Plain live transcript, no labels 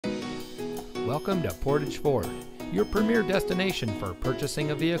Welcome to Portage Ford, your premier destination for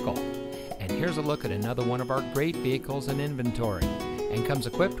purchasing a vehicle. And here's a look at another one of our great vehicles in inventory, and comes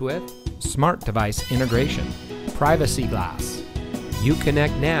equipped with smart device integration, privacy glass,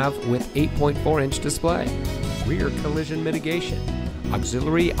 Uconnect nav with 8.4-inch display, rear collision mitigation,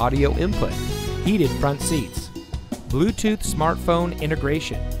 auxiliary audio input, heated front seats, Bluetooth smartphone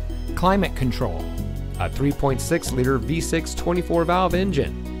integration, climate control, a 3.6-liter V6 24-valve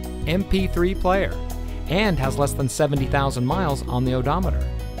engine, MP3 player, and has less than 70,000 miles on the odometer.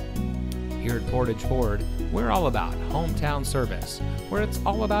 Here at Portage Ford, we're all about hometown service, where it's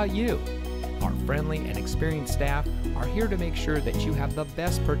all about you. Our friendly and experienced staff are here to make sure that you have the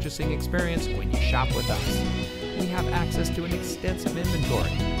best purchasing experience when you shop with us. We have access to an extensive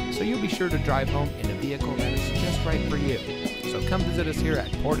inventory, so you'll be sure to drive home in a vehicle that is just right for you. So come visit us here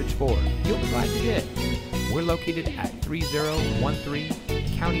at Portage Ford. You'll be glad you did. We're located at 3013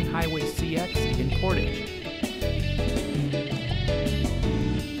 County Hwy CX in Portage.